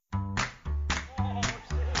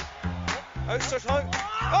Outstretched hung.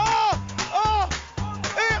 Oh! Oh!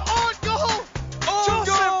 On goal!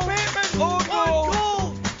 Joseph Bateman! On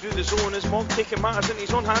goal! Through the zone as Monk taking matters into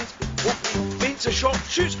his own hands. Feints a shot,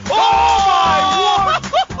 shoots. Oh my word!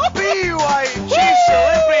 BYG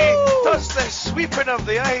Celebrity does the sweeping of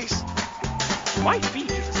the ice. My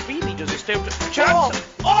feet is really does it still chance.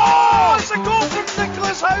 Oh! It's a goal from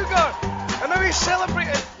Nicholas Hauger! And now he's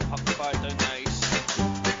celebrating. Puck fired down the ice.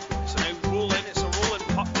 It's a now rolling, it's a rolling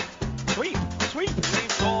puck. Sweep!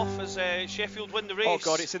 Leaves off as Sheffield win the race. Oh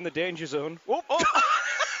God, it's in the danger zone. Oh, oh.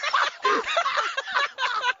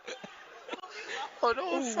 Oh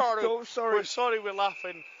no, sorry. No, sorry. We're sorry we're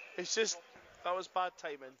laughing. It's just, that was bad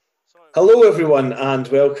timing. Sorry. Hello everyone and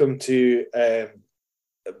welcome to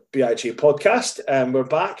BIG Podcast. We're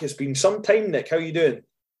back. It's been some time, Nick. How are you doing?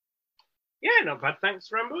 Yeah, not bad. Thanks,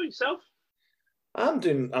 Rambo. Yourself? I'm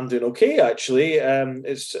doing okay actually.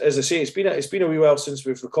 It's, as I say, it's been a wee while since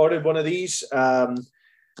we've recorded one of these.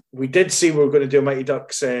 We did say we were going to do a Mighty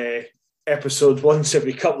Ducks episode once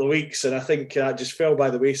every couple of weeks, and I think that just fell by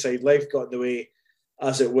the wayside. Life got in the way,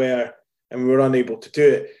 as it were, and we were unable to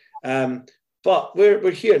do it. But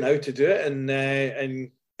we're here now to do it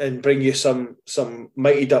and bring you some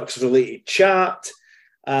Mighty Ducks related chat,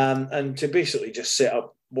 and to basically just set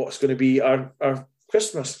up what's going to be our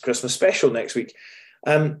Christmas special next week.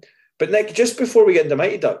 But Nick, just before we get into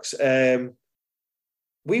Mighty Ducks,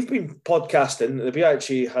 we've been podcasting. The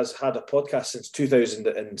BIG has had a podcast since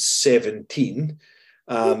 2017.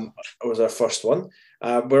 It was our first one.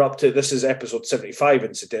 We're up to, this is episode 75,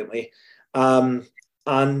 incidentally. And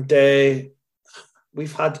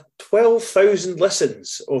we've had 12,000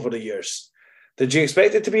 listens over the years. Did you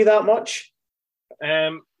expect it to be that much?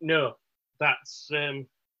 No, that's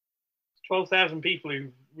 12,000 people who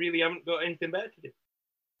really haven't got anything better to do.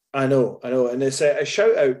 I know. And it's a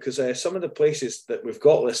shout out because some of the places that we've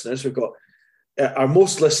got listeners, we've got our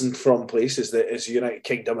most listened from place is the United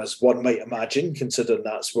Kingdom, as one might imagine, considering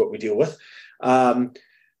that's what we deal with.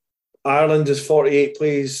 Ireland is 48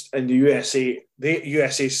 plays, and the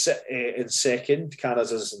USA's in second,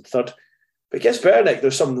 Canada's in third. But it gets better, Nick.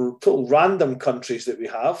 There's some total random countries that we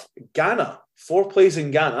have. Ghana, 4 plays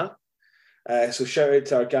in Ghana. So shout out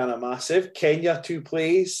to our Ghana Massive. Kenya, 2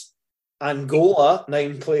 plays. Angola,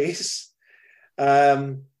 9 plays.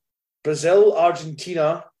 Brazil,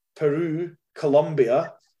 Argentina, Peru,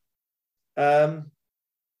 Colombia.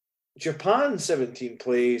 Japan, 17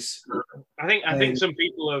 plays. I think some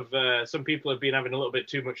people have been having a little bit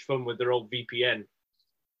too much fun with their old VPN.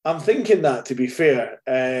 I'm thinking that, to be fair.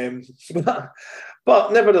 But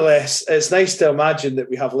nevertheless, it's nice to imagine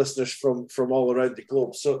that we have listeners from all around the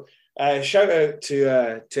globe. So shout out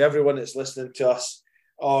to everyone that's listening to us.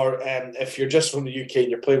 Or if you're just from the UK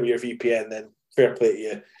and you're playing with your VPN, then fair play to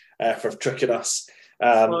you for tricking us.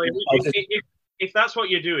 Well, if that's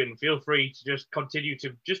what you're doing, feel free to just continue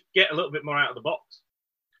to just get a little bit more out of the box.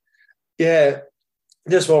 Yeah,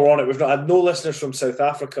 just while we're on it, we've not had no listeners from South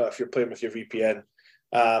Africa if you're playing with your VPN.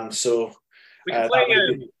 So we can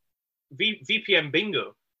play VPN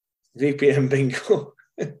bingo. VPN bingo.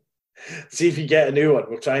 See if you get a new one.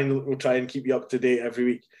 We'll try and keep you up to date every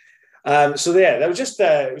week. So yeah, that was just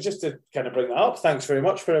to kind of bring that up. Thanks very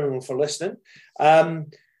much for everyone for listening.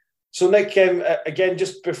 So Nick, again,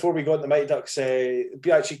 just before we go on the Mighty Ducks,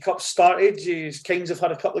 BIG Cup started. Kings have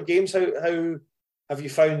had a couple of games. How have you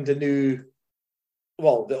found getting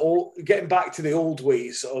back to the old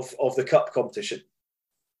ways of the cup competition?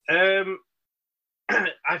 I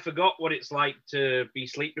forgot what it's like to be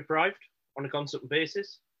sleep deprived on a constant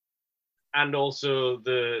basis, and also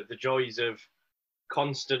the joys of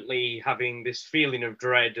constantly having this feeling of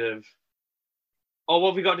dread of, oh,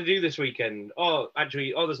 what have we got to do this weekend?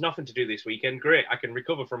 There's nothing to do this weekend. Great, I can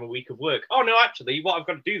recover from a week of work. Oh, no, actually, what I've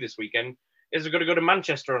got to do this weekend is I've got to go to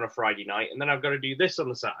Manchester on a Friday night, and then I've got to do this on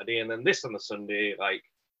the Saturday, and then this on the Sunday. Like,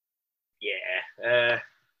 yeah,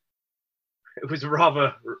 it was a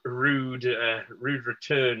rather rude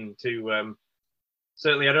return to.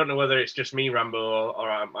 Certainly, I don't know whether it's just me, Rambo, or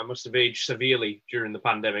I must have aged severely during the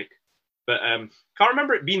pandemic, but can't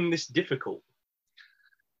remember it being this difficult.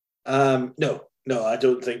 No, I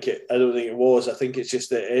don't think it was. I think it's just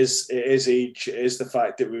that it is age. It is the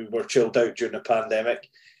fact that we were chilled out during the pandemic,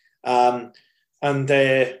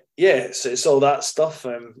 it's all that stuff.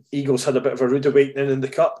 Eagles had a bit of a rude awakening in the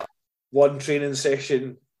cup. One training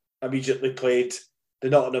session immediately played the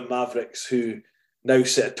Nottingham Mavericks, who now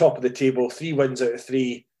sit at top of the table, 3 wins out of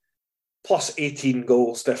 3, plus 18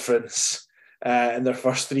 goals difference in their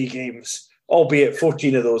first 3 games, albeit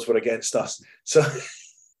 14 of those were against us. So.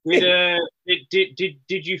 Did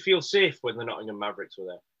you feel safe when the Nottingham Mavericks were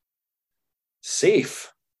there?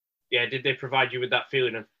 Safe? Yeah, did they provide you with that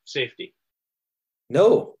feeling of safety?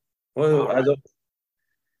 No. Well, Right. I don't.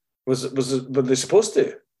 Were they supposed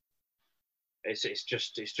to? It's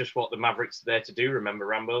just what the Mavericks are there to do. Remember,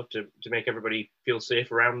 Rambo, to make everybody feel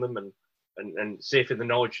safe around them and safe in the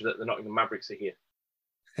knowledge that the Nottingham Mavericks are here.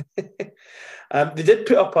 They did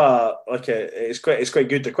put up it's quite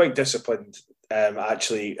good. They're quite disciplined,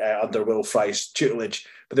 actually, under Will Fry's tutelage.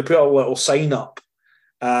 But they put a little sign up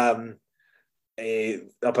about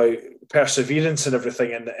perseverance and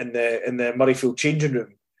everything in the Murrayfield changing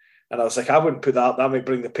room, and I was like, I wouldn't put that up. That might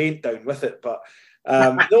bring the paint down with it, but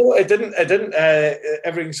no, it didn't.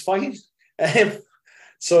 Everything's fine.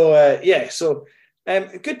 So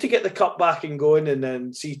good to get the cup back and going, and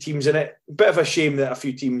then see teams in it. Bit of a shame that a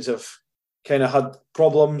few teams have kind of had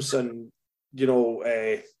problems, and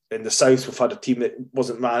in the south we've had a team that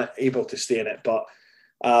wasn't able to stay in it, but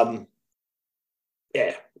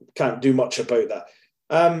can't do much about that.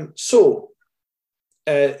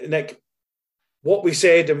 Nick, what we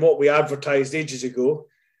said and what we advertised ages ago,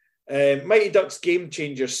 Mighty Ducks Game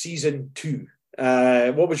Changer Season 2.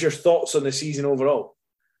 What was your thoughts on the season overall,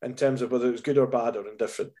 in terms of whether it was good or bad or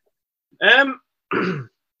indifferent? There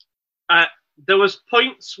was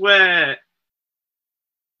points where,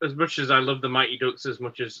 as much as I love the Mighty Ducks as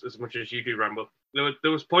much as you do, Rambo,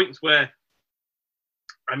 there was points where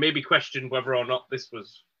I maybe questioned whether or not this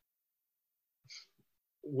was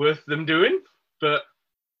worth them doing. But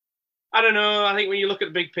I don't know. I think when you look at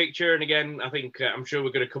the big picture, and again, I think I'm sure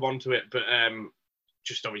we're going to come on to it, but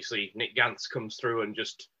just obviously Nick Gantz comes through and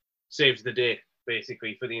just saves the day,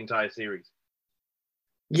 basically, for the entire series.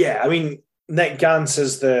 Yeah, I mean, Nick Gantz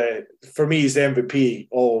for me, is the MVP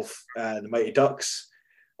of the Mighty Ducks.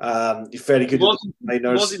 He's very good at the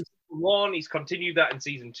minors. Was in season 1. He's continued that in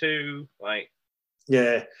season 2.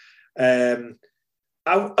 Yeah.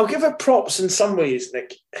 I'll give it props in some ways,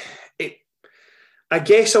 Nick. I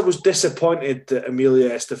guess I was disappointed that Emilio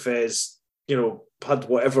Estevez, had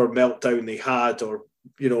whatever meltdown they had, or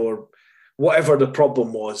whatever the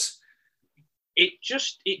problem was. It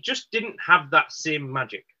just didn't have that same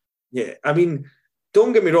magic. Yeah, I mean,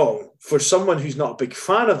 don't get me wrong. For someone who's not a big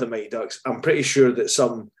fan of the Mighty Ducks, I'm pretty sure that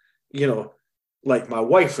some, like my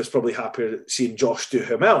wife was probably happier seeing Josh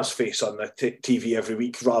Duhamel's face on the TV every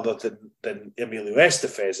week rather than Emilio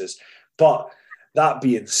Estevez's. But that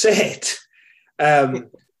being said,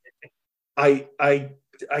 I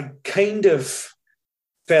kind of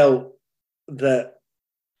felt that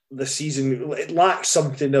the season, it lacks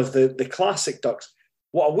something of the classic Ducks.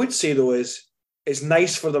 What I would say though is it's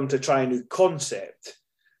nice for them to try a new concept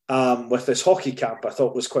with this hockey camp. I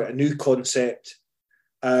thought was quite a new concept,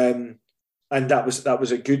 and that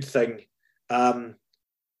was a good thing. As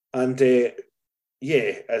I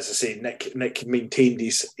say, Nick maintained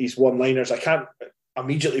his one-liners. I can't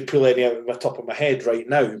immediately pull any out of the top of my head right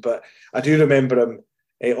now, but I do remember him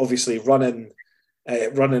obviously running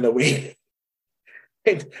away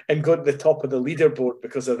and going to the top of the leaderboard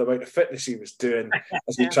because of the amount of fitness he was doing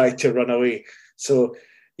as he tried to run away. So,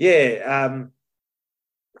 they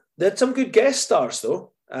had some good guest stars,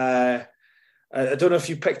 though. I don't know if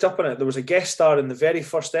you picked up on it. There was a guest star in the very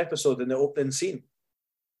first episode in the opening scene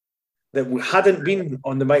that hadn't been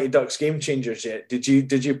on the Mighty Ducks Game Changers yet. Did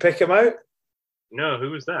you pick him out? No, who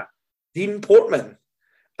was that? Dean Portman.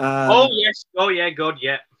 Oh, yes. Oh, yeah, God,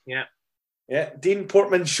 yeah. Yeah, Dean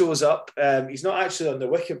Portman shows up. He's not actually on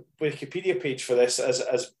the Wikipedia page for this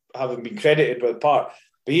as having been credited with the part,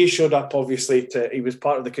 but he showed up, obviously, he was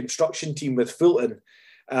part of the construction team with Fulton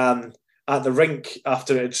at the rink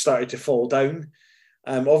after it had started to fall down.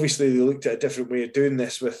 Obviously, they looked at a different way of doing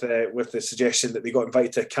this with the suggestion that they got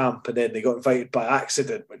invited to a camp and then they got invited by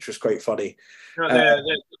accident, which was quite funny.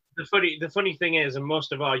 The funny thing is, and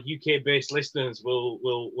most of our UK-based listeners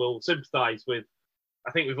will sympathise with,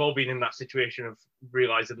 I think we've all been in that situation of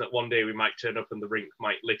realising that one day we might turn up and the rink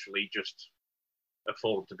might literally just have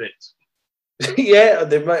fallen to bits. Yeah,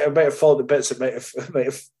 they might have fallen to bits. It might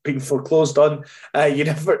have been foreclosed on. You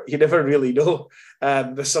never really know.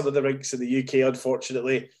 With some of the rinks in the UK,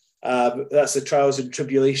 unfortunately, that's the trials and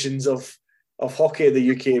tribulations of hockey in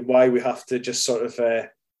the UK and why we have to just sort of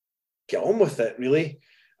get on with it. Really,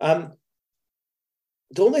 the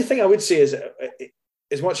only thing I would say is,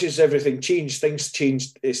 as much as everything changed, things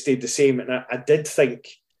changed. It stayed the same, and I did think,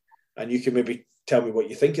 and you can maybe tell me what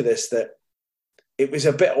you think of this, that it was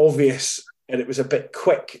a bit obvious. And it was a bit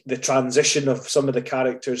quick, the transition of some of the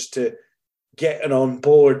characters to getting on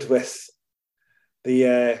board with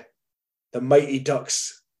the Mighty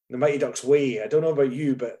Ducks way. I don't know about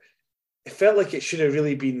you, but it felt like it should have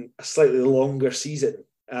really been a slightly longer season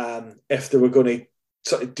if they were going to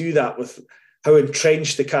sort of do that with how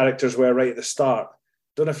entrenched the characters were right at the start.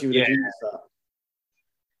 Don't know if you would agree with that.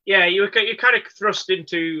 Yeah, you're kind of thrust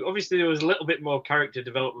into. Obviously, there was a little bit more character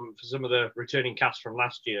development for some of the returning cast from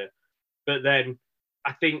last year, but then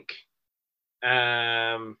I think,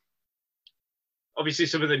 obviously,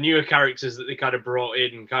 some of the newer characters that they kind of brought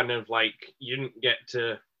in, kind of like you didn't get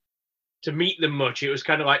to meet them much. It was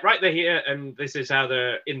kind of like, right, they're here, and this is how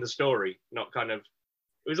they're in the story. Not kind of.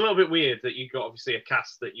 It was a little bit weird that you got obviously a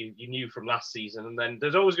cast that you knew from last season, and then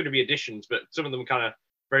there's always going to be additions, but some of them kind of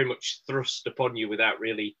very much thrust upon you without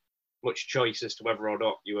really much choice as to whether or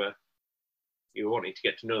not you were wanting to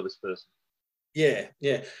get to know this person. Yeah.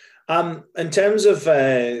 In terms of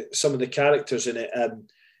some of the characters in it,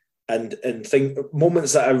 and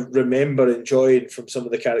moments that I remember enjoying from some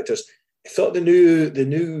of the characters, I thought the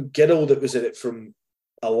new girl that was in it from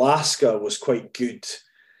Alaska was quite good.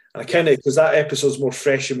 And I kind of, because that episode's more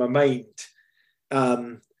fresh in my mind.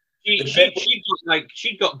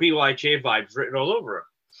 She'd got BYJ vibes written all over her.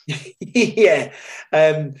 Yeah,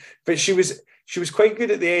 but she was quite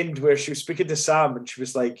good at the end where she was speaking to Sam and she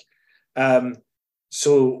was like,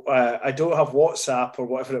 so I don't have WhatsApp or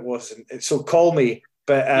whatever it was, and so call me,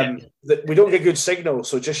 but we don't get good signal,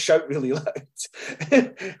 so just shout really loud,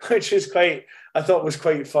 which is I thought was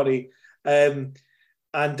quite funny.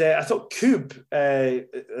 And I thought Coob, I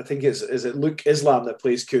think is it Luke Islam that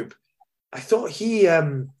plays Coob? I thought he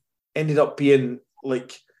ended up being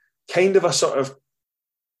like kind of a sort of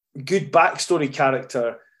good backstory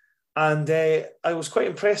character, and I was quite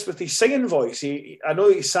impressed with his singing voice. I know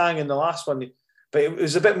he sang in the last one, but it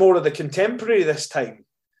was a bit more of the contemporary this time.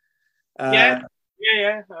 Yeah.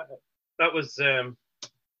 That was there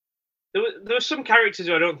were some characters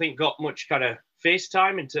who I don't think got much kind of face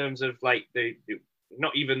time in terms of like the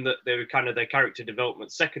not even that they were kind of their character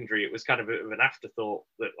development secondary. It was kind of a bit of an afterthought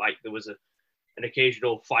that like there was an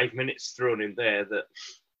occasional 5 minutes thrown in there that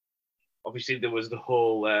obviously there was the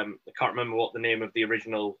whole I can't remember what the name of the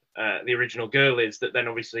original girl is that then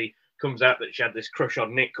obviously comes out that she had this crush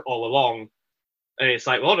on Nick all along, and it's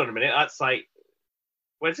like, well, hold on a minute, that's like,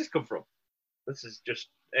 where's this come from? This is just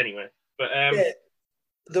anyway. But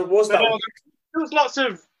there was that. There was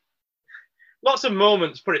lots of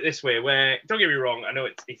moments, put it this way, where, don't get me wrong, I know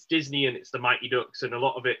it's Disney and it's the Mighty Ducks and a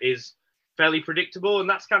lot of it is fairly predictable and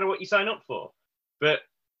that's kind of what you sign up for. But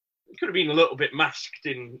it could have been a little bit masked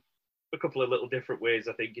in a couple of little different ways,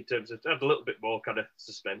 I think, in terms of have a little bit more kind of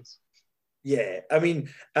suspense. Yeah, I mean,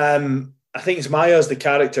 I think it's Maya as the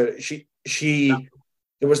character.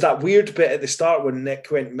 There was that weird bit at the start when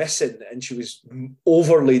Nick went missing and she was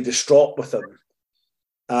overly distraught with him.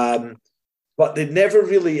 But they never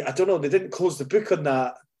really, I don't know, they didn't close the book on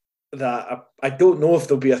that. I don't know if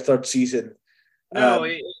there'll be a third season. No,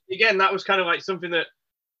 again, that was kind of like something that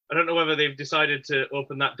I don't know whether they've decided to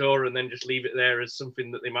open that door and then just leave it there as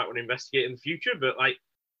something that they might want to investigate in the future. But like,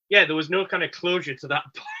 yeah, there was no kind of closure to that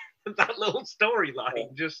that little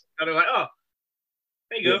storyline. Just kind of like, oh,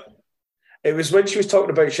 there you go. It was when she was talking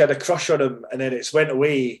about she had a crush on him and then it's went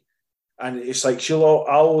away. And it's like, I'll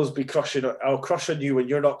always be I'll crush on you when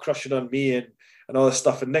you're not crushing on me and all this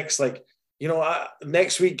stuff. And Nick's like,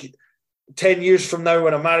 next week, 10 years from now,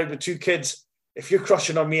 when I'm married with 2 kids, if you're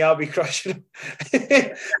crushing on me, I'll be crushing.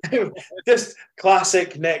 Just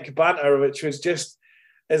classic Nick banter, which was just,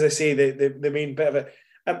 as I say, the main bit of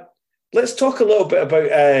it. Let's talk a little bit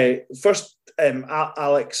about first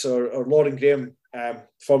Alex or Lauren Graham,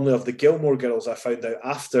 formerly of the Gilmore Girls, I found out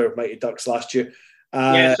after Mighty Ducks last year.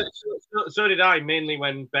 So did I, mainly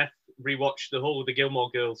when Beth rewatched the whole of the Gilmore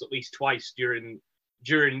Girls at least twice during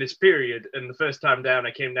this period. And the first time down,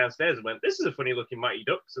 I came downstairs and went, this is a funny looking Mighty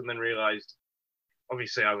Ducks, and then realised,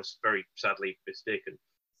 obviously, I was very sadly mistaken.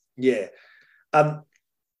 Yeah. How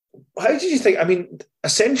did you think? I mean,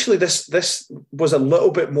 essentially, this was a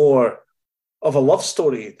little bit more of a love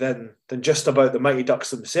story than just about the Mighty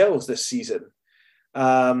Ducks themselves this season.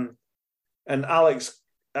 And Alex,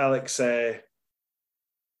 I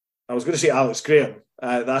was going to say Alex Graham.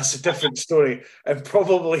 That's a different story and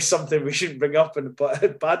probably something we shouldn't bring up in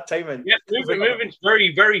bad timing. Yeah, moving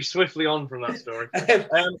very, very swiftly on from that story.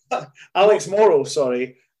 Alex Morrow,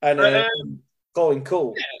 sorry, and Colin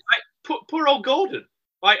Cole. Yeah, poor old Gordon.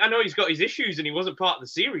 Like, I know he's got his issues and he wasn't part of the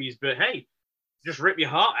series, but hey, just rip your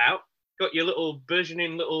heart out. Got your little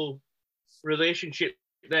burgeoning little relationship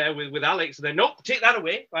there with Alex, and then nope, take that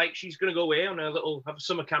away. Like, she's going to go away on have a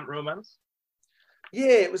summer camp romance.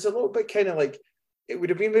 Yeah, it was a little bit kind of like, it would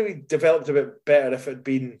have been maybe developed a bit better if it had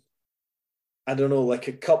been, I don't know, like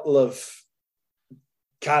a couple of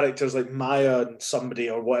characters like Maya and somebody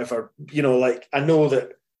or whatever. Like, I know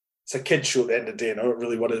that it's a kid's show at the end of the day and I don't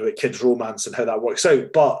really want to do a kid's romance and how that works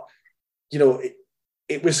out, but you know,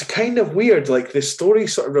 it was kind of weird. Like the story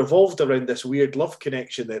sort of revolved around this weird love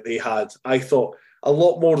connection that they had. I thought a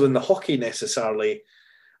lot more than the hockey necessarily.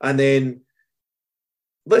 And then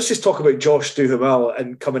let's just talk about Josh Duhamel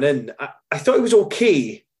and coming in. I thought it was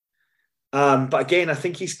okay. But again, I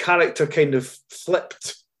think his character kind of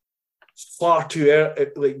flipped far too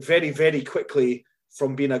like very, very quickly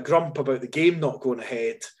from being a grump about the game not going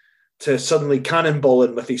ahead to suddenly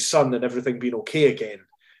cannonballing with his son and everything being okay again.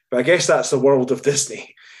 But I guess that's the world of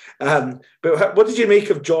Disney. But what did you make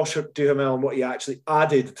of Josh Duhamel and what he actually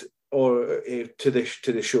added to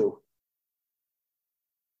the show?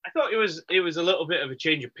 I thought it was a little bit of a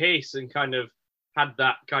change of pace and kind of had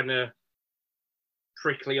that kind of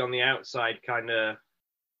prickly on the outside kind of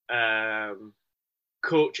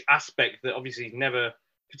coach aspect that obviously he's never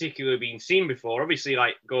particularly been seen before. Obviously,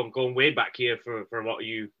 like going way back here for a lot of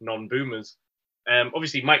you non-boomers.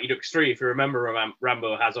 Obviously, Mighty Ducks 3, if you remember,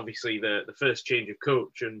 Rambo has obviously the first change of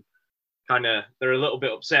coach, and kind of they're a little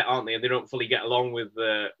bit upset, aren't they? And they don't fully get along with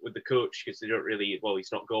the coach because they don't really. Well,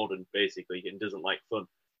 he's not Gordon basically, and doesn't like fun.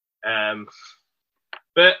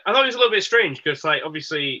 But I thought it was a little bit strange because, like,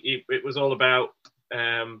 obviously it was all about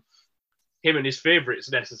him and his favourites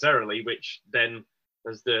necessarily, which then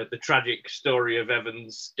was the tragic story of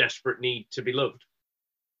Evan's desperate need to be loved.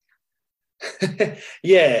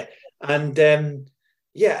 Yeah, and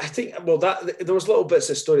I think that there was little bits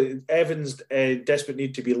of story. Evan's desperate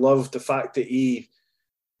need to be loved. The fact that he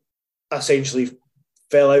essentially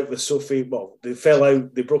fell out with Sophie. Well, they fell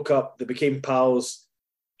out. They broke up. They became pals.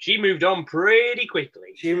 She moved on pretty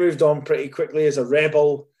quickly. As a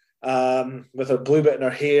rebel, with her blue bit in her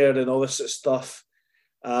hair and all this sort of stuff.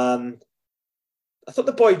 I thought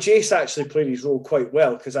the boy Jace actually played his role quite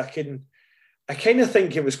well because I kind of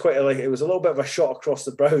think it was it was a little bit of a shot across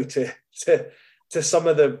the brow to some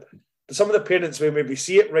of the parents we maybe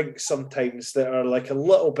see at rinks sometimes that are like a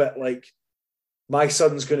little bit like, my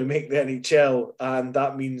son's going to make the NHL and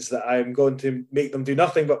that means that I'm going to make them do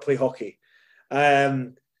nothing but play hockey.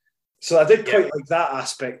 So I did quite like that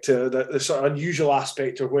aspect, the sort of unusual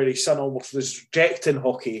aspect of where his son almost was rejecting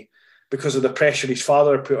hockey because of the pressure his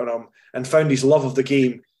father put on him, and found his love of the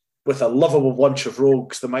game with a lovable bunch of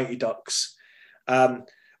rogues, the Mighty Ducks. What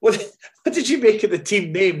did you make of the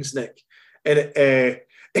team names, Nick? They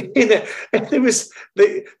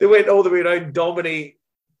went all the way around, dominate,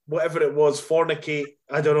 whatever it was, fornicate,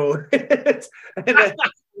 I don't know.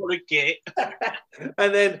 Fornicate.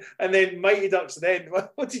 and then Mighty Ducks. And then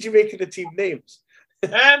what did you make of the team names?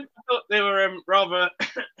 I thought they were rather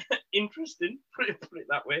interesting. Put it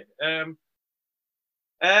that way.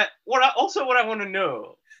 What I want to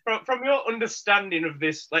know from your understanding of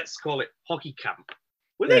this, let's call it hockey camp,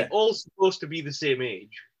 were they all supposed to be the same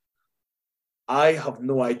age? I have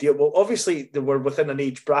no idea. Well, obviously they were within an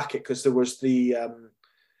age bracket because there was the.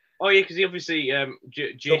 Oh yeah, because he obviously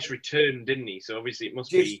Jace returned, didn't he? So obviously it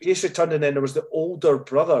must be Jace returned, and then there was the older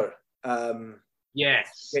brother.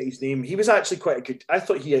 Yes, get his name. He was actually quite a good. I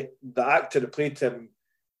thought the actor that played him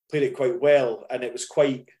played it quite well, and it was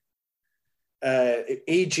quite.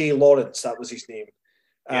 AJ Lawrence, that was his name.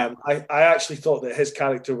 I actually thought that his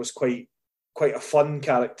character was quite a fun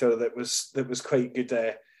character that was quite good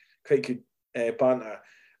banter.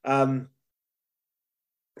 I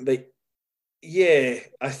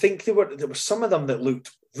think there were some of them that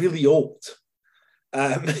looked really old.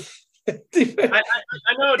 I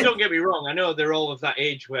know, don't get me wrong, I know they're all of that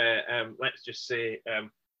age where let's just say a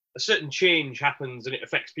certain change happens and it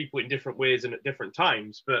affects people in different ways and at different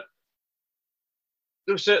times, but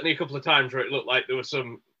there were certainly a couple of times where it looked like there were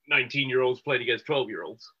some 19-year-olds playing against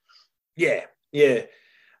 12-year-olds. Yeah. There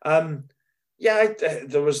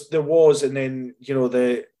was, and then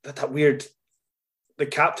that weird the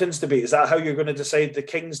captain's debate. Is that how you're going to decide the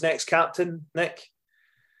King's next captain, Nick?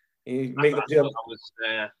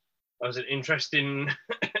 That was an interesting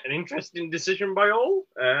decision by all.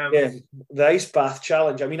 The ice bath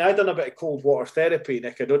challenge. I mean, I done a bit of cold water therapy,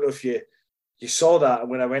 Nick. I don't know if you saw that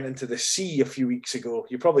when I went into the sea a few weeks ago.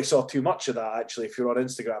 You probably saw too much of that, actually, if you're on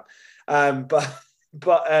Instagram.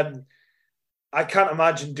 But I can't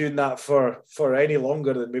imagine doing that for any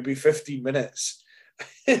longer than maybe 15 minutes.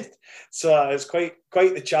 So it's quite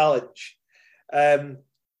the challenge. Were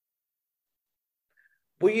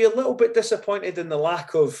you a little bit disappointed in the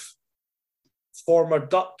lack of former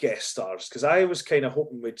Duck guest stars? Because I was kind of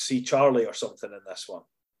hoping we'd see Charlie or something in this one.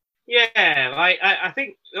 Yeah, I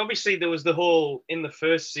think obviously there was the whole, in the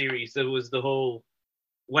first series, there was the whole,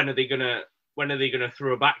 when are they gonna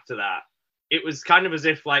throw back to that? It was kind of as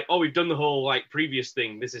if like, oh, we've done the whole like previous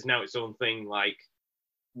thing. This is now its own thing. Like,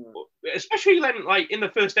 Especially then, like in the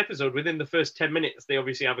first episode, within the first 10 minutes, they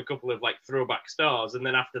obviously have a couple of like throwback stars, and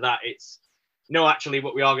then after that, it's no. Actually,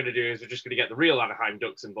 what we are going to do is we're just going to get the real Anaheim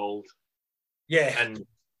Ducks involved, and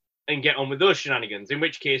get on with those shenanigans. In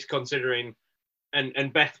which case, considering,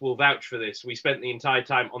 and Beth will vouch for this, we spent the entire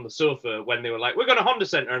time on the sofa when they were like, "We're going to Honda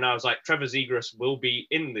Center," and I was like, "Trevor Zegras will be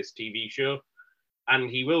in this TV show, and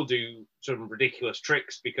he will do some ridiculous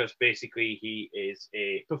tricks because basically he is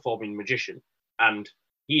a performing magician and."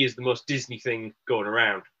 He is the most Disney thing going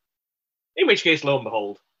around. In which case, lo and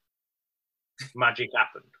behold, magic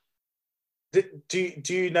happened. Do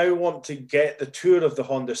you now want to get the tour of the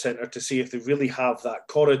Honda Center to see if they really have that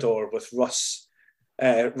corridor with Russ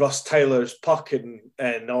Tyler's puck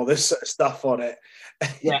and all this sort of stuff on it?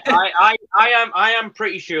 Yeah, I am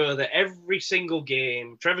pretty sure that every single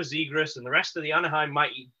game, Trevor Zegras and the rest of the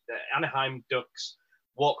Anaheim Ducks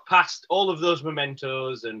walk past all of those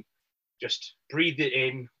mementos and just breathe it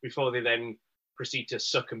in before they then proceed to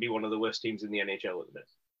suck and be one of the worst teams in the NHL at the minute.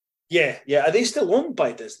 Yeah. Are they still owned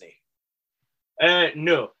by Disney?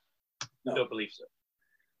 No. Don't believe so.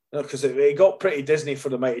 No, because it got pretty Disney for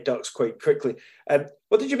the Mighty Ducks quite quickly.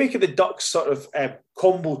 What did you make of the Ducks sort of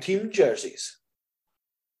combo team jerseys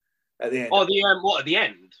at the end? Oh, what at the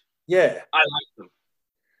end? Yeah, I like them.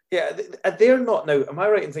 Yeah, they're not now. Am I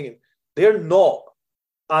right in thinking they're not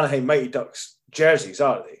Anaheim Mighty Ducks jerseys,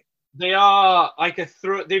 are they? They are like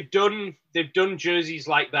They've done jerseys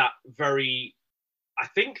like that. Very, I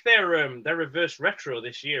think their reverse retro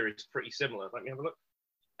this year is pretty similar. Let me have a look.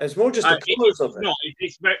 It's more just the colours of it. No,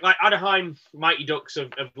 it's very, like Anaheim Mighty Ducks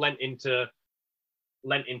have lent into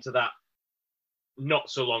that not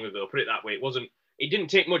so long ago. Put it that way. It didn't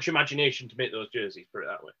take much imagination to make those jerseys. Put it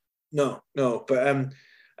that way. No, but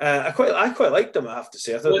I quite liked them. I have to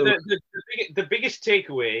say. I thought the biggest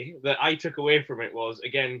takeaway that I took away from it was,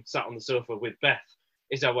 again, sat on the sofa with Beth,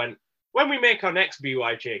 is I went, when we make our next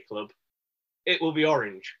BYJ club, it will be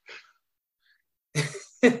orange.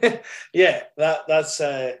 Yeah, that's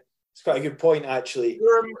it's quite a good point, actually.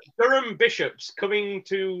 Durham Bishops coming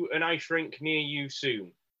to an ice rink near you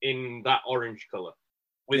soon in that orange colour,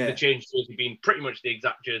 with the change jersey being pretty much the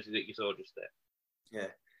exact jersey that you saw just there. Yeah,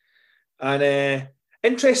 and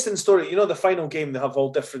interesting story. You know, the final game, they have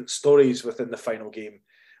all different stories within the final game.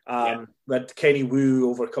 We had Kenny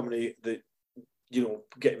Wu overcoming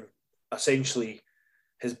getting essentially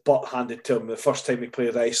his butt handed to him the first time he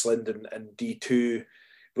played Iceland in D2.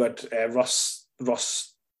 We had Russ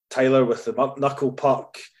Tyler with the knuckle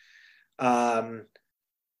puck. The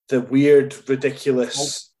weird,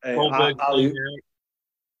 ridiculous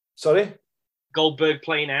Sorry? Goldberg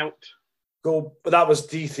playing out. That was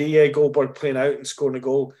D3, Goldberg playing out and scoring a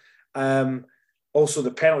goal. Also,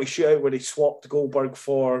 the penalty shootout where he swapped Goldberg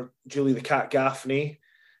for Julie the Cat Gaffney.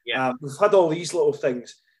 Yeah. We've had all these little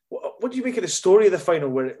things. What do you make of the story of the final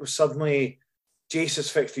where it was suddenly Jace has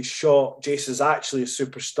fixed his shot, Jace is actually a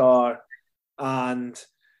superstar, and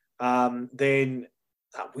then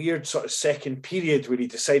that weird sort of second period where he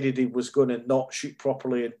decided he was going to not shoot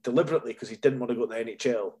properly deliberately because he didn't want to go to the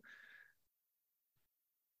NHL?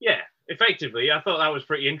 Yeah. Effectively, I thought that was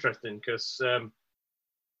pretty interesting because,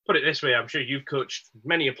 put it this way, I'm sure you've coached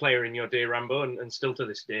many a player in your day, Rambo, and still to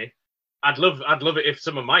this day. I'd love it if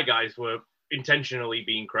some of my guys were intentionally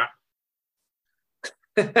being crap.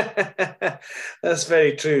 That's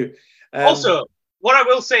very true. Also, what I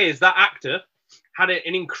will say is that actor had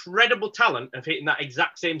an incredible talent of hitting that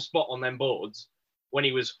exact same spot on them boards when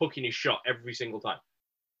he was hooking his shot every single time.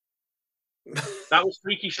 That was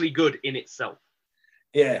freakishly good in itself.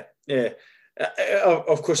 Yeah.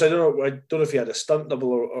 Of course, I don't know if he had a stunt double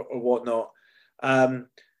or whatnot. In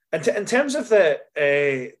terms of the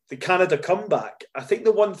Canada comeback, I think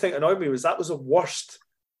the one thing that annoyed me was that was the worst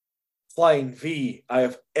flying V I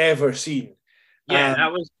have ever seen. Yeah,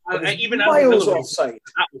 that was even miles offside.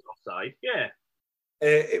 That was offside. Yeah,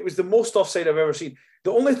 it was the most offside I've ever seen.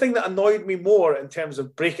 The only thing that annoyed me more in terms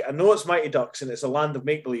of breaking, I know it's Mighty Ducks and it's a land of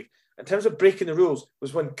make believe. In terms of breaking the rules,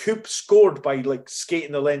 was when Coop scored by like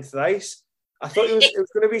skating the length of the ice. I thought it was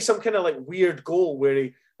going to be some kind of like weird goal where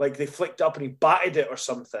they flicked up and he batted it or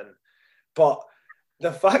something. But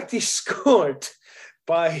the fact he scored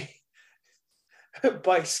by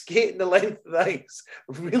skating the length of the ice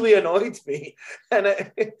really annoyed me, and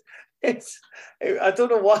I don't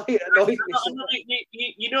know why it annoyed me so much.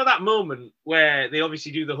 You know that moment where they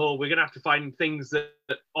obviously do the whole we're gonna have to find things that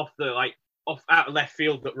off out of left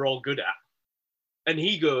field that we're all good at, and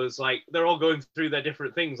he goes like they're all going through their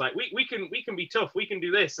different things like we can be tough, we can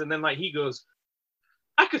do this, and then like he goes,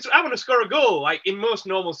 I want to score a goal. Like in most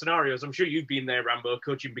normal scenarios, I'm sure you've been there, Rambo,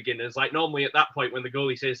 coaching beginners. Like normally at that point when the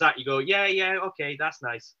goalie says that, you go, yeah, okay, that's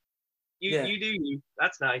nice. You do you.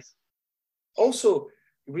 That's nice. Also,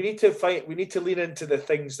 we need to lean into the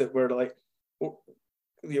things that we're like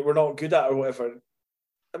we're not good at or whatever.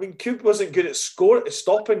 I mean, Coop wasn't good at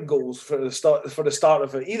stopping goals for the start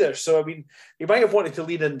of it either. So I mean, you might have wanted to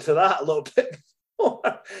lean into that a little bit more.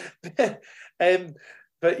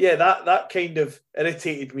 But yeah, that kind of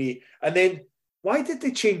irritated me. And then, why did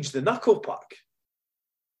they change the knuckle puck?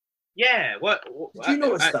 Yeah, what did you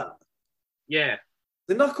notice that? Yeah,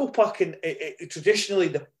 the knuckle puck, and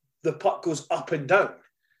traditionally the puck goes up and down,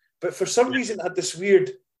 but for some reason it had this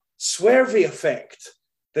weird swervy effect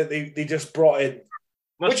that they just brought in.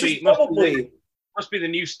 Must be the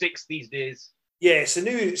new sticks these days. Yeah, it's a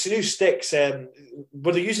new sticks.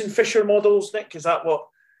 Were they using Fisher models, Nick? Is that what?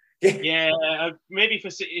 Yeah, maybe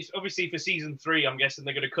obviously for season 3. I'm guessing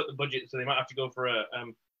they're going to cut the budget, so they might have to go for a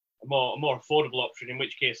more affordable option. In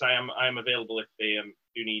which case, I am available if they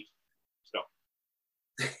do need stock.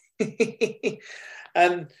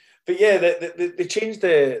 But yeah, they changed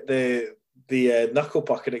the knuckle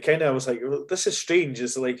puck, and it kind of was like, well, this is strange.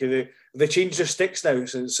 It's like they changed their sticks now,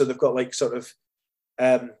 so they've got like sort of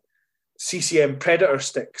CCM Predator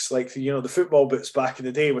sticks, like the football boots back in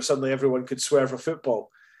the day, where suddenly everyone could swerve a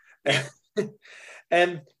football.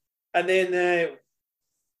 And then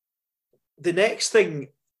the next thing,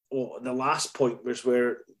 the last point was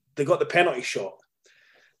where they got the penalty shot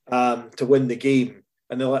to win the game,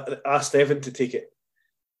 and they asked Evan to take it.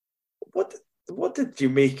 What did you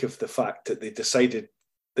make of the fact that they decided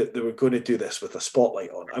that they were going to do this with a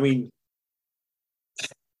spotlight on? I mean,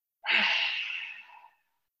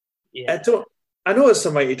 yeah. I know it's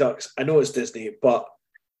the Mighty Ducks. I know it's Disney, but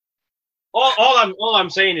all I'm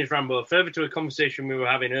saying is, Rambo, further to a conversation we were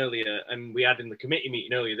having earlier, and we had in the committee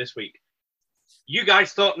meeting earlier this week. You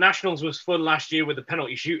guys thought Nationals was fun last year with the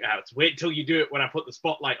penalty shootouts. Wait till you do it when I put the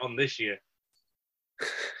spotlight on this year.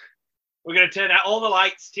 We're going to turn out all the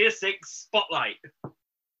lights, tier 6, spotlight.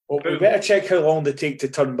 Well, we better check how long they take to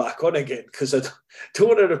turn back on again, because I don't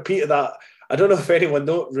want to repeat that. I don't know if anyone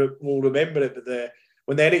will remember it, but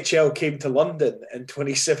when the NHL came to London in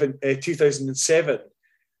 2007,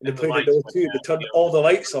 and they played at O2, they turned all the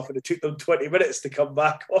lights off, and it took them 20 minutes to come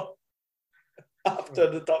back on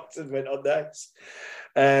after the Ducks went on the ice.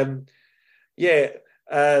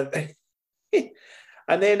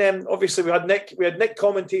 And then obviously we had Nick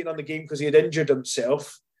commentating on the game because he had injured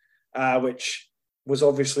himself, which was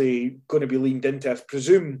obviously going to be leaned into. I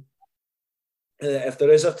presume if there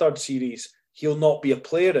is a third series, he'll not be a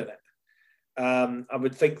player in it. I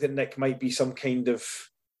would think that Nick might be some kind of...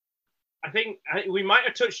 I think we might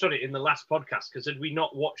have touched on it in the last podcast, because had we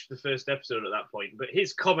not watched the first episode at that point, but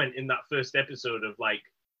his comment in that first episode of like,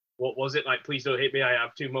 what was it? Like, please don't hit me, I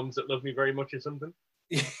have 2 mums that love me very much, or something.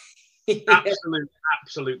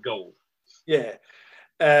 Absolute gold. Yeah.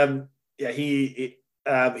 He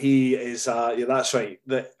is that's right.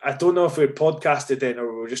 I don't know if we podcasted then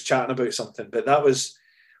or we were just chatting about something, but that was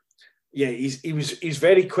he's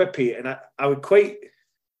very quippy, and I would quite,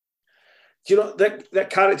 that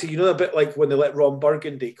character, a bit like when they let Ron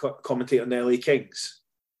Burgundy commentate on the LA Kings.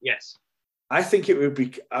 Yes. I think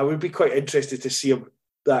I would be quite interested to see him,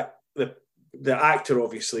 that the actor,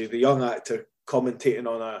 obviously the young actor, commentating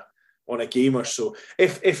on a game or so.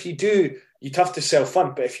 If you do, you'd have to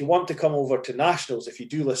self-fund, but if you want to come over to Nationals, if you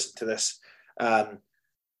do listen to this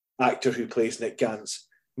actor who plays Nick Gans,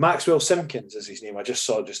 Maxwell Simpkins is his name, I just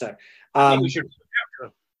saw it just now. I think we should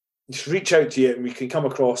just reach out to you and we can come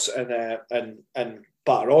across and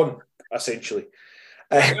batter on, essentially.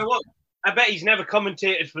 You know what? I bet he's never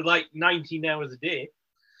commentated for like 19 hours a day.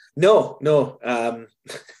 No.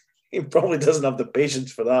 He probably doesn't have the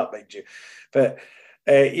patience for that, mind you. But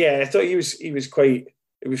I thought he was quite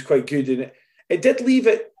good in it. It did leave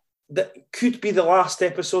it that could be the last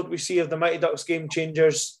episode we see of the Mighty Ducks Game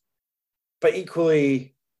Changers, but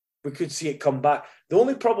equally we could see it come back. The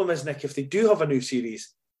only problem is, Nick, if they do have a new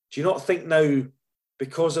series, do you not think now,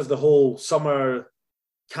 because of the whole summer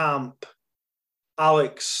camp,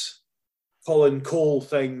 Alex, Colin Cole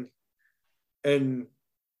thing, and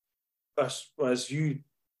as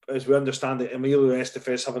we understand it, Emilio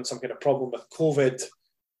Estevez having some kind of problem with COVID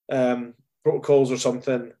protocols or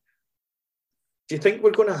something, do you think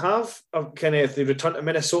we're going to have if they return to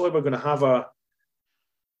Minnesota, we're going to have a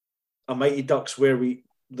Mighty Ducks where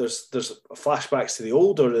there's flashbacks to the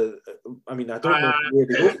old, or I don't know where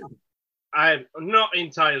they go. I'm not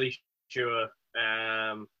entirely sure.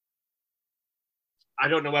 I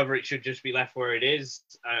don't know whether it should just be left where it is.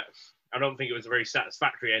 I don't think it was a very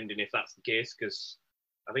satisfactory ending if that's the case, because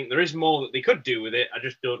I think there is more that they could do with it. I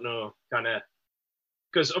just don't know, kind of,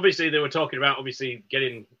 because obviously they were talking about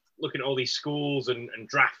looking at all these schools and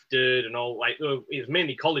drafted and all, like, it was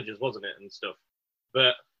mainly colleges, wasn't it, and stuff.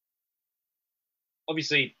 But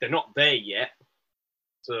obviously they're not there yet,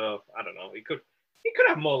 so I don't know. It could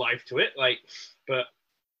have more life to it, like, but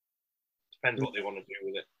depends what they want to do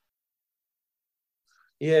with it.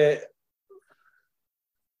 Yeah,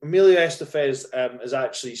 Emilio Estevez has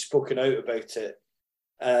actually spoken out about it,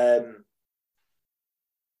 and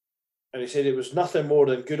he said it was nothing more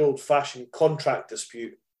than good old-fashioned contract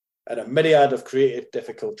dispute and a myriad of creative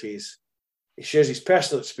difficulties. He shares his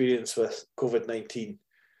personal experience with COVID-19,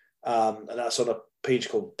 and that's on a page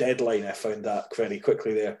called Deadline. I found that very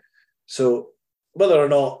quickly there. So whether or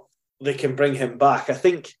not they can bring him back, I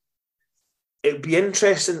think it'd be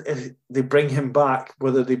interesting if they bring him back,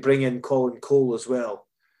 whether they bring in Colin Cole as well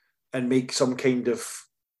and make some kind of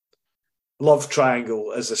love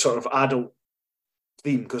triangle as a sort of adult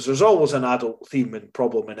theme, because there's always an adult theme and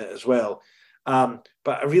problem in it as well.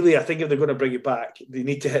 But really, I think if they're going to bring it back, they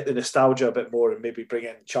need to hit the nostalgia a bit more and maybe bring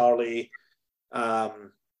in Charlie.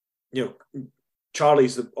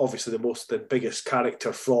 Charlie's obviously the biggest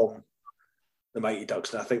character from the Mighty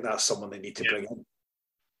Ducks, and I think that's someone they need to bring in.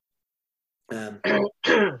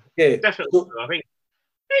 Definitely. So, I think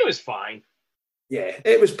it was fine. Yeah,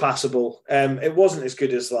 it was passable. It wasn't as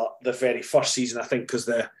good as the very first season, I think, because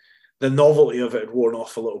the novelty of it had worn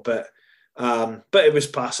off a little bit. But it was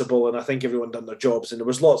passable, and I think everyone done their jobs. And there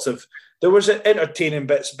was entertaining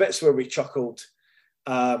bits where we chuckled,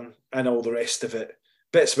 and all the rest of it.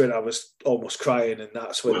 Bits where I was almost crying, and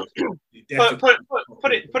that's when. Put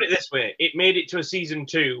it this way: it made it to a season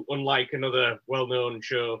 2, unlike another well-known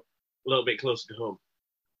show, a little bit closer to home.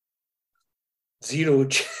 Zero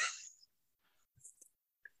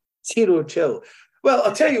chill. Well,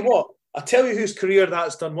 I'll tell you what. I'll tell you whose career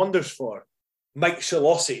that's done wonders for. Mike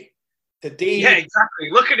Shalossi. Today, yeah, exactly.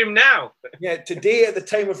 Look at him now. Today at the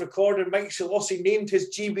time of recording, Mike Shalossi named his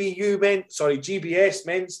GBS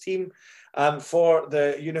men's team for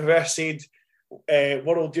the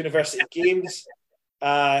World University Games.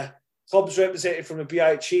 Clubs represented from the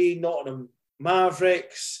BIHE, Nottingham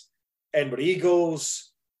Mavericks, Edinburgh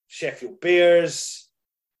Eagles, Sheffield Bears,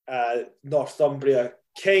 Northumbria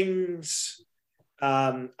Kings,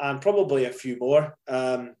 and probably a few more.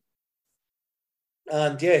 So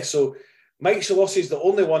Mike Shalossi is the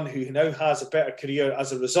only one who now has a better career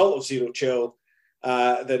as a result of Zero Chill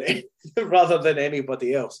rather than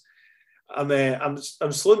anybody else. I'm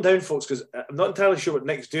slowing down, folks, because I'm not entirely sure what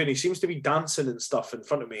Nick's doing. He seems to be dancing and stuff in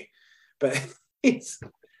front of me, but he's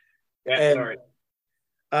sorry.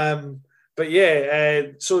 So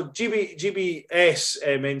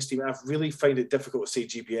GBS men's team, I really find it difficult to say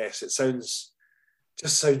GBS. It sounds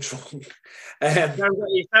wrong.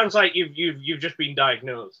 It sounds like you've just been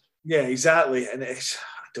diagnosed. Yeah, exactly. And I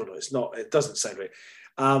don't know. It's not. It doesn't sound right.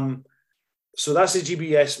 So that's the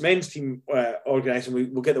GBS men's team organising.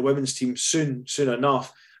 We'll get the women's team soon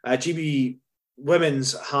enough. GB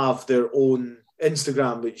Women's have their own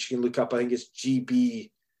Instagram, which you can look up. I think it's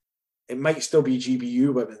GB. It might still be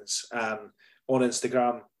GBU Women's on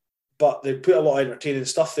Instagram, but they put a lot of entertaining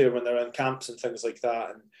stuff there when they're in camps and things like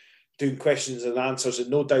that, and doing questions and answers. And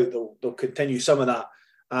no doubt they'll continue some of that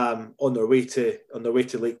on their way to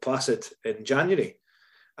Lake Placid in January.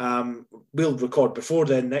 We'll record before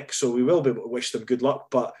then, Nick, so we will be able to wish them good luck.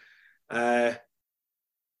 But I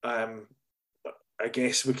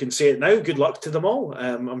guess we can say it now. Good luck to them all.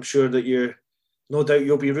 I'm sure that no doubt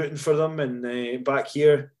you'll be rooting for them. And back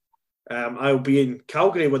here, I'll be in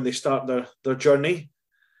Calgary when they start their journey.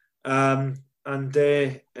 I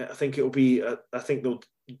think it'll be. I think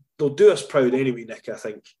they'll do us proud anyway, Nick. I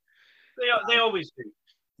think they always do.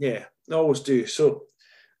 Yeah, they always do. So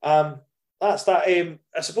that's that. I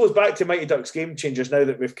suppose back to Mighty Ducks Game Changers now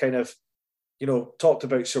that we've kind of, talked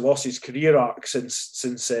about Shalosi's career arc since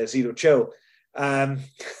Zero Chill. Out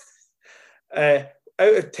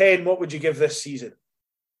of 10, what would you give this season?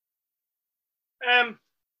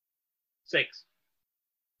 6.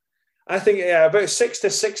 I think about 6 to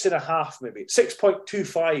 6.5, maybe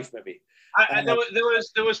 6.25, maybe.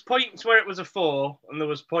 There was points where it was a 4, and there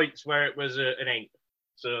was points where it was an 8.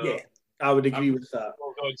 So yeah, I would agree with that.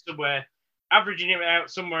 Going somewhere, averaging it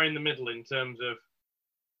out somewhere in the middle in terms of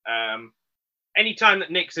any time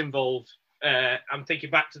that Nick's involved. I'm thinking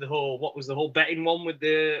back to the whole betting one with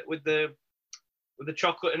the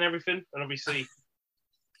chocolate and everything, and obviously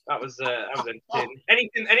that was entertaining.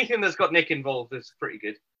 Anything that's got Nick involved is pretty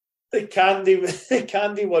good. The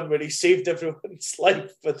candy one where he saved everyone's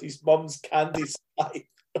life with his mum's candy slide.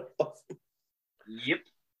 Yep.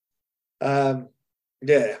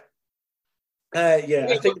 Yeah. I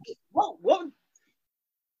think what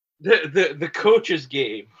the coach's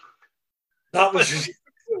game. that was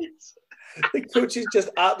the coaches just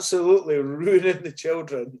absolutely ruining the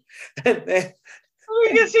children, and then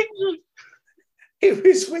it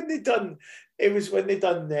was when they done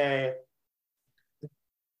the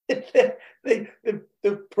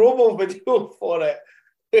promo video for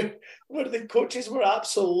it, where the coaches were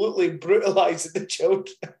absolutely brutalising the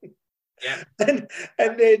children. Yeah. And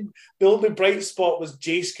then the only bright spot was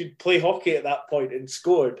Jace could play hockey at that point and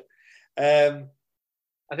scored. I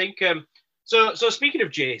think so speaking of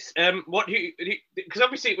Jace, because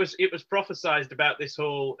obviously it was prophesized about this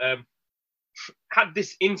whole had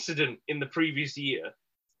this incident in the previous year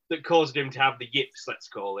that caused him to have the yips, let's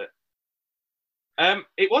call it.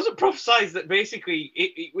 It wasn't prophesized that basically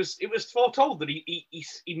it was foretold that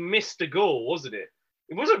he missed a goal, wasn't it?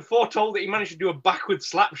 It wasn't foretold that he managed to do a backward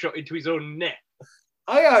slap shot into his own net.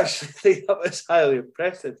 I actually think that was highly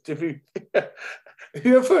impressive. To be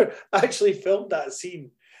whoever actually filmed that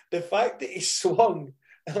scene, the fact that he swung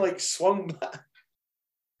back,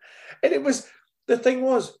 and it was the thing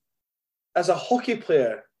was, as a hockey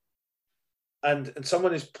player, and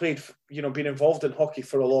someone who's played, been involved in hockey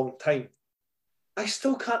for a long time, I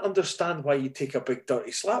still can't understand why you take a big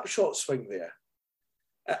dirty slap shot swing there.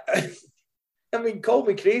 I mean, call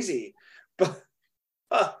me crazy, but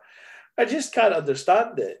I just can't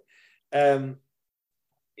understand it. And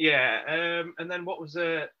then what was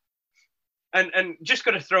it? And just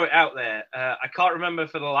going to throw it out there, I can't remember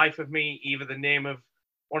for the life of me either the name of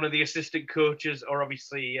one of the assistant coaches or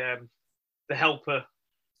obviously the helper,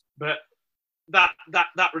 but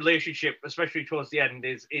that relationship, especially towards the end,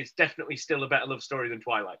 is definitely still a better love story than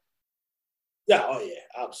Twilight. Yeah, oh yeah,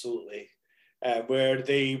 absolutely. Where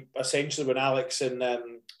they essentially, when Alex and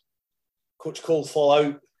Coach Cole fall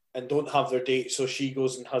out and don't have their date, so she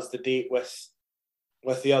goes and has the date with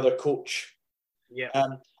the other coach. Yeah.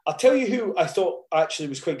 I'll tell you who I thought actually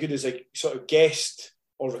was quite good as a sort of guest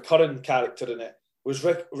or recurring character in it was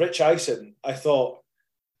Rich Eisen. I thought.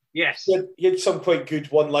 Yes. He had some quite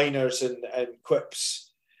good one-liners and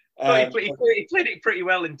quips. He played it pretty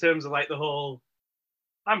well in terms of like the whole,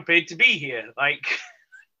 I'm paid to be here. Like,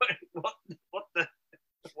 why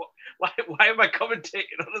am I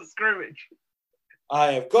commentating on a scrimmage?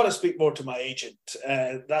 I have got to speak more to my agent.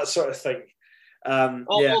 That sort of thing.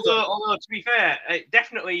 Although to be fair,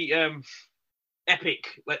 definitely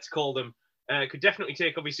Epic, let's call them, could definitely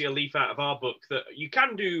take obviously a leaf out of our book that you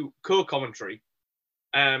can do co-commentary.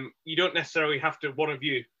 You don't necessarily have to, one of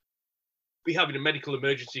you, be having a medical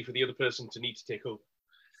emergency for the other person to need to take over.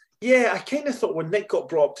 Yeah, I kind of thought when Nick got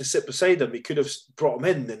brought up to sit beside him, he could have brought him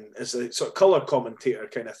in and, as a sort of colour commentator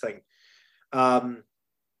kind of thing.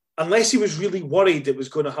 Unless he was really worried it was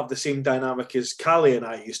going to have the same dynamic as Callie and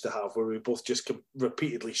I used to have, where we both just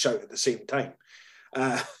repeatedly shout at the same time,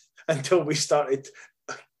 until we started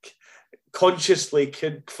consciously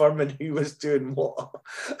confirming who was doing what.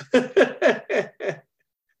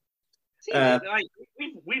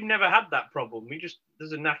 We've never had that problem.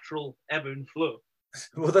 There's a natural ebb and flow.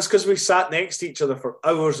 Well, that's because we sat next to each other for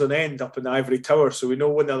hours on end up in the ivory tower, so we know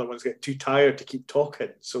when the other one's getting too tired to keep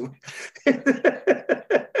talking. So, when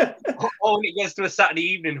it gets to a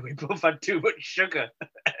Saturday evening, we both had too much sugar,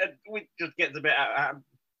 and it just gets a bit out of hand.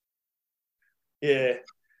 Yeah.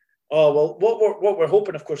 Oh well, what we're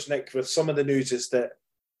hoping, of course, Nick, with some of the news is that,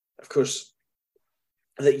 of course,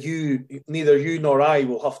 that neither you nor I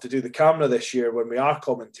will have to do the camera this year when we are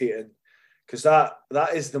commentating. Because that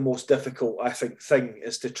is the most difficult, I think, thing,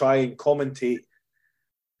 is to try and commentate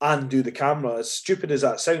and do the camera. As stupid as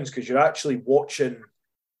that sounds, because you're actually watching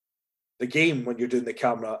the game when you're doing the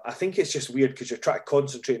camera. I think it's just weird because you're trying to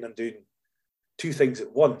concentrate on doing two things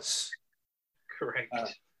at once. Correct.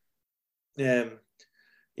 Yeah.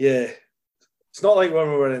 It's not like when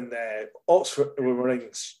we were in Oxford, when we were in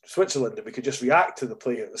Switzerland, and we could just react to the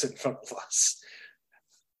play that was in front of us.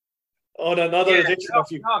 On another edition of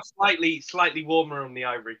you. Slightly warmer on the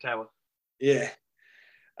ivory tower. Yeah.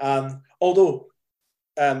 Although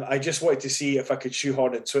I just wanted to see if I could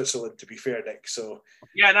shoehorn in Switzerland, to be fair, Nick. So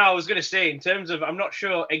yeah, no, I was going to say, in terms of, I'm not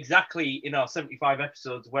sure exactly in our 75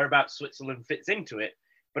 episodes whereabouts Switzerland fits into it,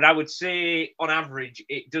 but I would say on average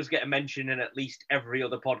it does get a mention in at least every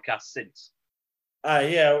other podcast since.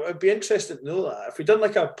 Yeah, it'd be interesting to know that. If we'd done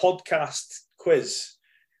like a podcast quiz,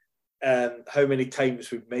 how many times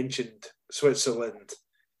we've mentioned Switzerland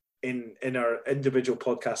in our individual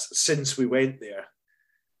podcasts since we went there,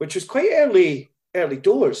 which was quite early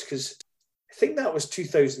doors, because I think that was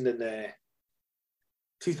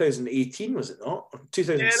 2018, was it not? Or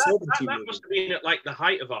 2017. That must have been at like the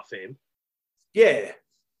height of our fame. Yeah,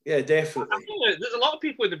 I definitely. think there's a lot of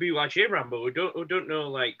people in the BYJ Rambo who don't know,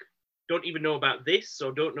 like, don't even know about this,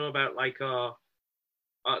 or don't know about like our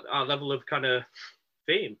level of kind of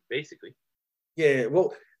fame, basically. Yeah,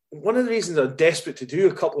 well, one of the reasons I'm desperate to do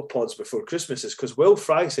a couple of pods before Christmas is because Will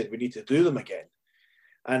Fry said we need to do them again.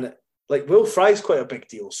 And like Will Fry's quite a big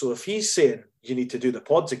deal. So if he's saying you need to do the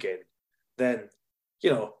pods again, then,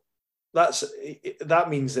 that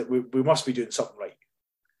means that we must be doing something right.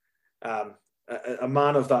 A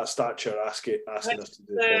man of that stature asking us to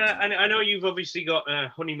do the pods. And I know you've obviously got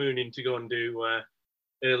honeymooning to go and do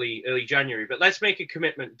early January, but let's make a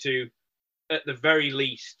commitment to, at the very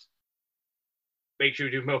least, make sure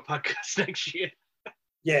we do more podcasts next year.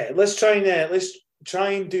 Yeah, let's try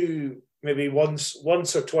and do maybe once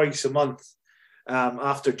or twice a month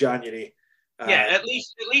after January. Yeah, at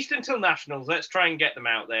least until nationals. Let's try and get them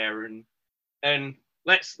out there, and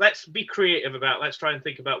let's be creative about. Let's try and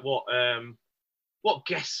think about what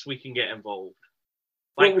guests we can get involved.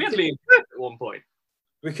 Like we had Liam at one point.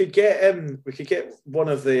 We could get one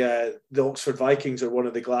of the Oxford Vikings or one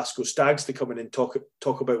of the Glasgow Stags to come in and talk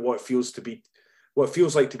about what it feels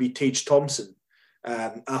like to be Tage Thompson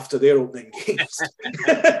after their opening games.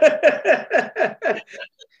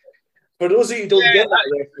 For those of you who don't get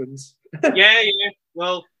that reference. Yeah.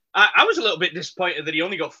 Well, I was a little bit disappointed that he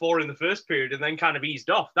only got 4 in the first period and then kind of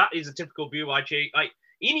eased off. That is a typical BYJ. Like,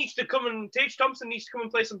 Tage Thompson needs to come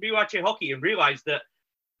and play some BYJ hockey and realise that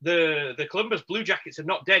the Columbus Blue Jackets are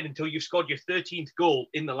not dead until you've scored your 13th goal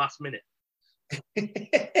in the last minute.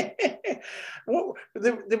 Well,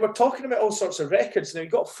 they were talking about all sorts of records. Now he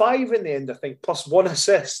got 5 in the end, I think, plus 1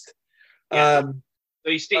 assist. Yeah.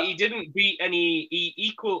 So he didn't beat any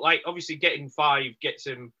equal. Like, obviously, getting 5 gets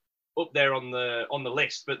him up there on the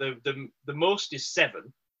list, but the most is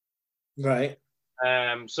 7. Right.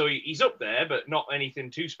 So he's up there, but not anything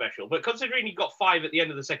too special. But considering he got 5 at the end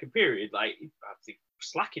of the second period, like, I think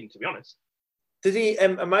slacking, to be honest. Did he?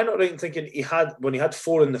 Am I not right in thinking when he had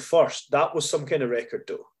 4 in the first? That was some kind of record,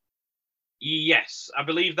 though. Yes, I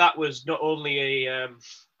believe that was not only I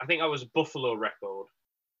think that was a Buffalo record,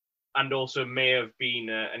 and also may have been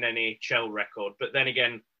an NHL record. But then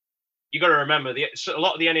again, you got to remember a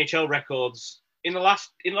lot of the NHL records in the last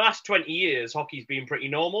 20 years, hockey's been pretty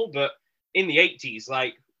normal. But in the 80s,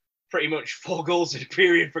 like, pretty much 4 goals in a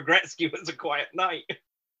period for Gretzky was a quiet night.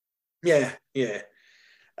 Yeah.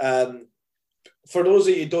 For those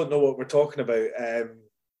of you who don't know what we're talking about,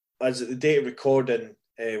 as at the date of recording,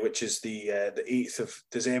 which is the 8th of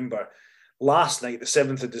December, last night, the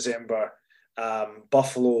 7th of December,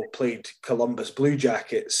 Buffalo played Columbus Blue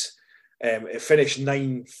Jackets. It finished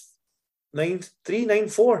 9-3,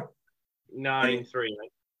 9-4? 9-3.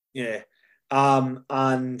 Yeah.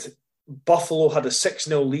 And Buffalo had a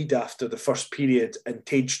 6-0 lead after the first period, and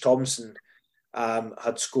Tage Thompson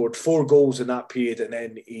had scored 4 goals in that period, and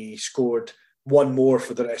then he scored 1 more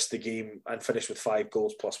for the rest of the game and finished with 5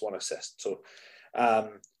 goals plus 1 assist. So,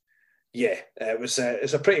 it was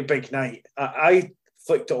a pretty big night. I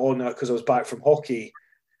flicked it on because I was back from hockey,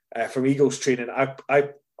 from Eagles training.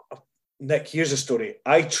 Nick, here's a story.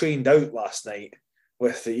 I trained out last night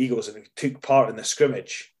with the Eagles and took part in the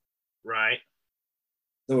scrimmage. Right.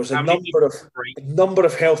 There was a number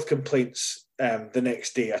of health complaints the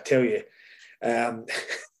next day, I tell you.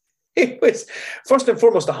 It was, first and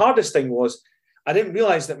foremost, the hardest thing was I didn't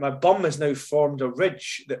realise that my bum has now formed a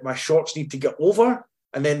ridge that my shorts need to get over,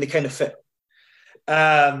 and then they kind of fit.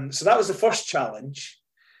 So that was the first challenge.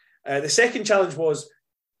 The second challenge was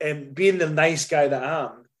being the nice guy that I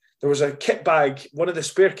am. There was a kit bag, one of the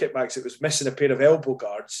spare kit bags that was missing a pair of elbow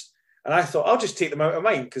guards. And I thought, I'll just take them out of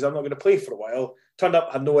mine because I'm not going to play for a while. Turned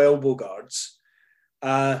up, had no elbow guards.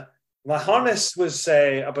 My harness was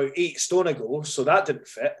about 8 stone ago, so that didn't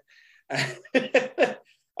fit.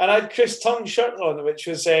 And I had Chris Tongue's shirt on, which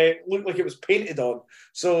was looked like it was painted on.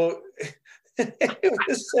 So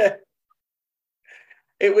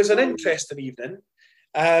it was an interesting evening.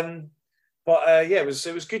 It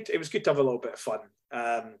was good. It was good to have a little bit of fun.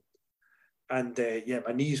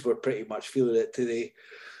 My knees were pretty much feeling it today.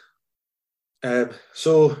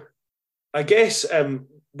 So I guess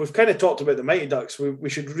we've kind of talked about the Mighty Ducks. We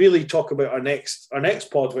should really talk about our next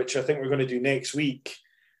pod, which I think we're going to do next week,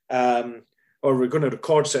 or we're going to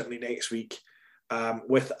record certainly next week,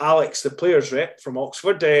 with Alex, the players rep from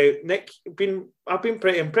Oxford. Nick, I've been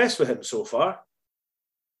pretty impressed with him so far.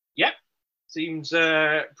 Yep, seems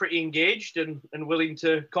pretty engaged and willing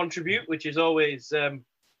to contribute, which is always a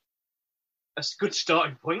good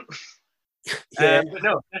starting point. Yeah. But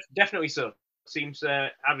no, definitely so. Seems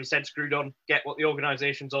have his head screwed on, get what the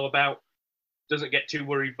organisation's all about, doesn't get too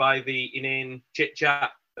worried by the inane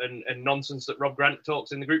chit-chat and nonsense that Rob Grant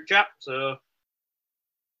talks in the group chat. So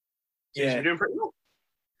we're doing pretty well.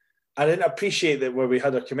 I didn't appreciate that when we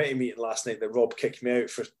had our committee meeting last night that Rob kicked me out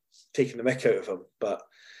for taking the mick out of him, but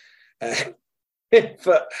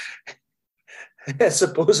I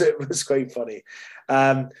suppose it was quite funny.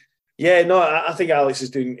 I think Alex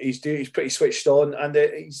is he's pretty switched on, and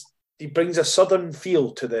he brings a southern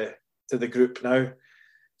feel to the group now,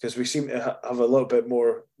 because we seem to have a little bit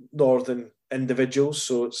more northern individuals,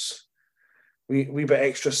 so it's we bit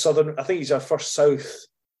extra southern. I think he's our first South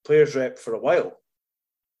players rep for a while.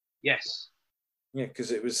 Yes. Yeah,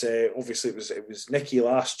 because it was obviously it was Nicky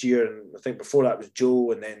last year, and I think before that was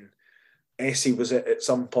Joe, and then Essie was it at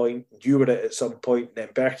some point. You were it at some point, and then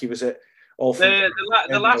Berkey was it. All from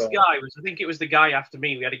the last guy was, I think it was the guy after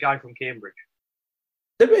me. We had a guy from Cambridge.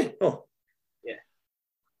 Did we? Oh, yeah.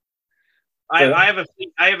 I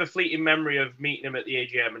have a fleeting memory of meeting him at the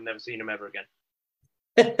AGM and never seeing him ever again.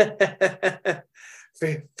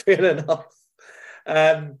 fair enough.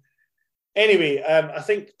 Anyway, I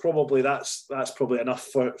think probably that's probably enough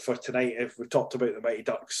for tonight. If we've talked about the Mighty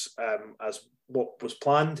Ducks as what was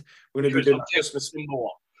planned, we're going to be doing Christmas.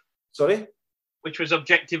 Sorry? Which was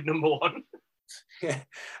objective number one. Yeah,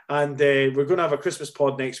 and we're going to have a Christmas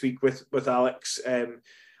pod next week with Alex,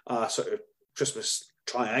 sort of Christmas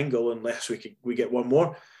triangle, unless we get one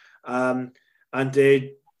more. And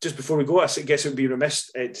just before we go, I guess it would be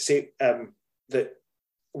remiss to say that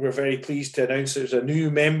we're very pleased to announce there's a new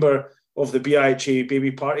member of the BIHA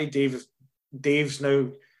baby party. Dave's now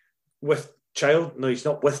with child. No, he's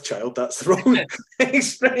not with child. That's the wrong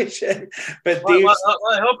expression. But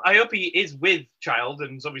I hope he is with child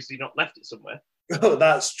and has obviously not left it somewhere. Oh,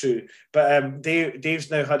 that's true. But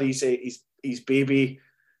Dave's now had his baby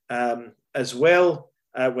as well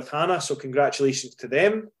with Hannah. So congratulations to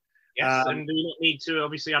them. Yes, and do you not need to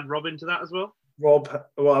obviously add Rob into that as well? Rob,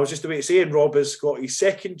 well, I was just about to say, Rob has got his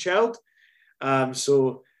second child.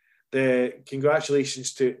 So the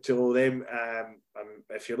congratulations to all of them.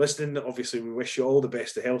 If you're listening, obviously we wish you all the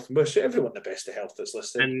best of health, and wish everyone the best of health that's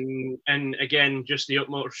listening. And again, just the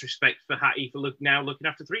utmost respect for Hattie for looking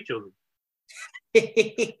after 3 children.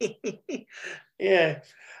 Yeah.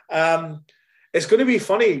 It's going to be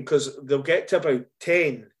funny because they'll get to about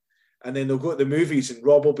 10 and then they'll go to the movies and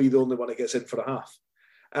Rob will be the only one that gets in for a half.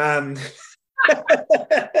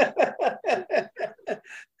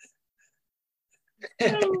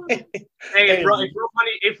 Hey,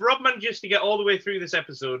 if Rob manages to get all the way through this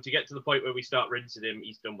episode to get to the point where we start rinsing him,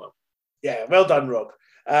 he's done well. Yeah, well done, Rob.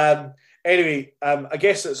 Anyway, I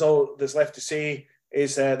guess that's all that's left to say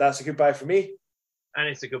is that's a goodbye from me. And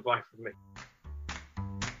it's a goodbye from me.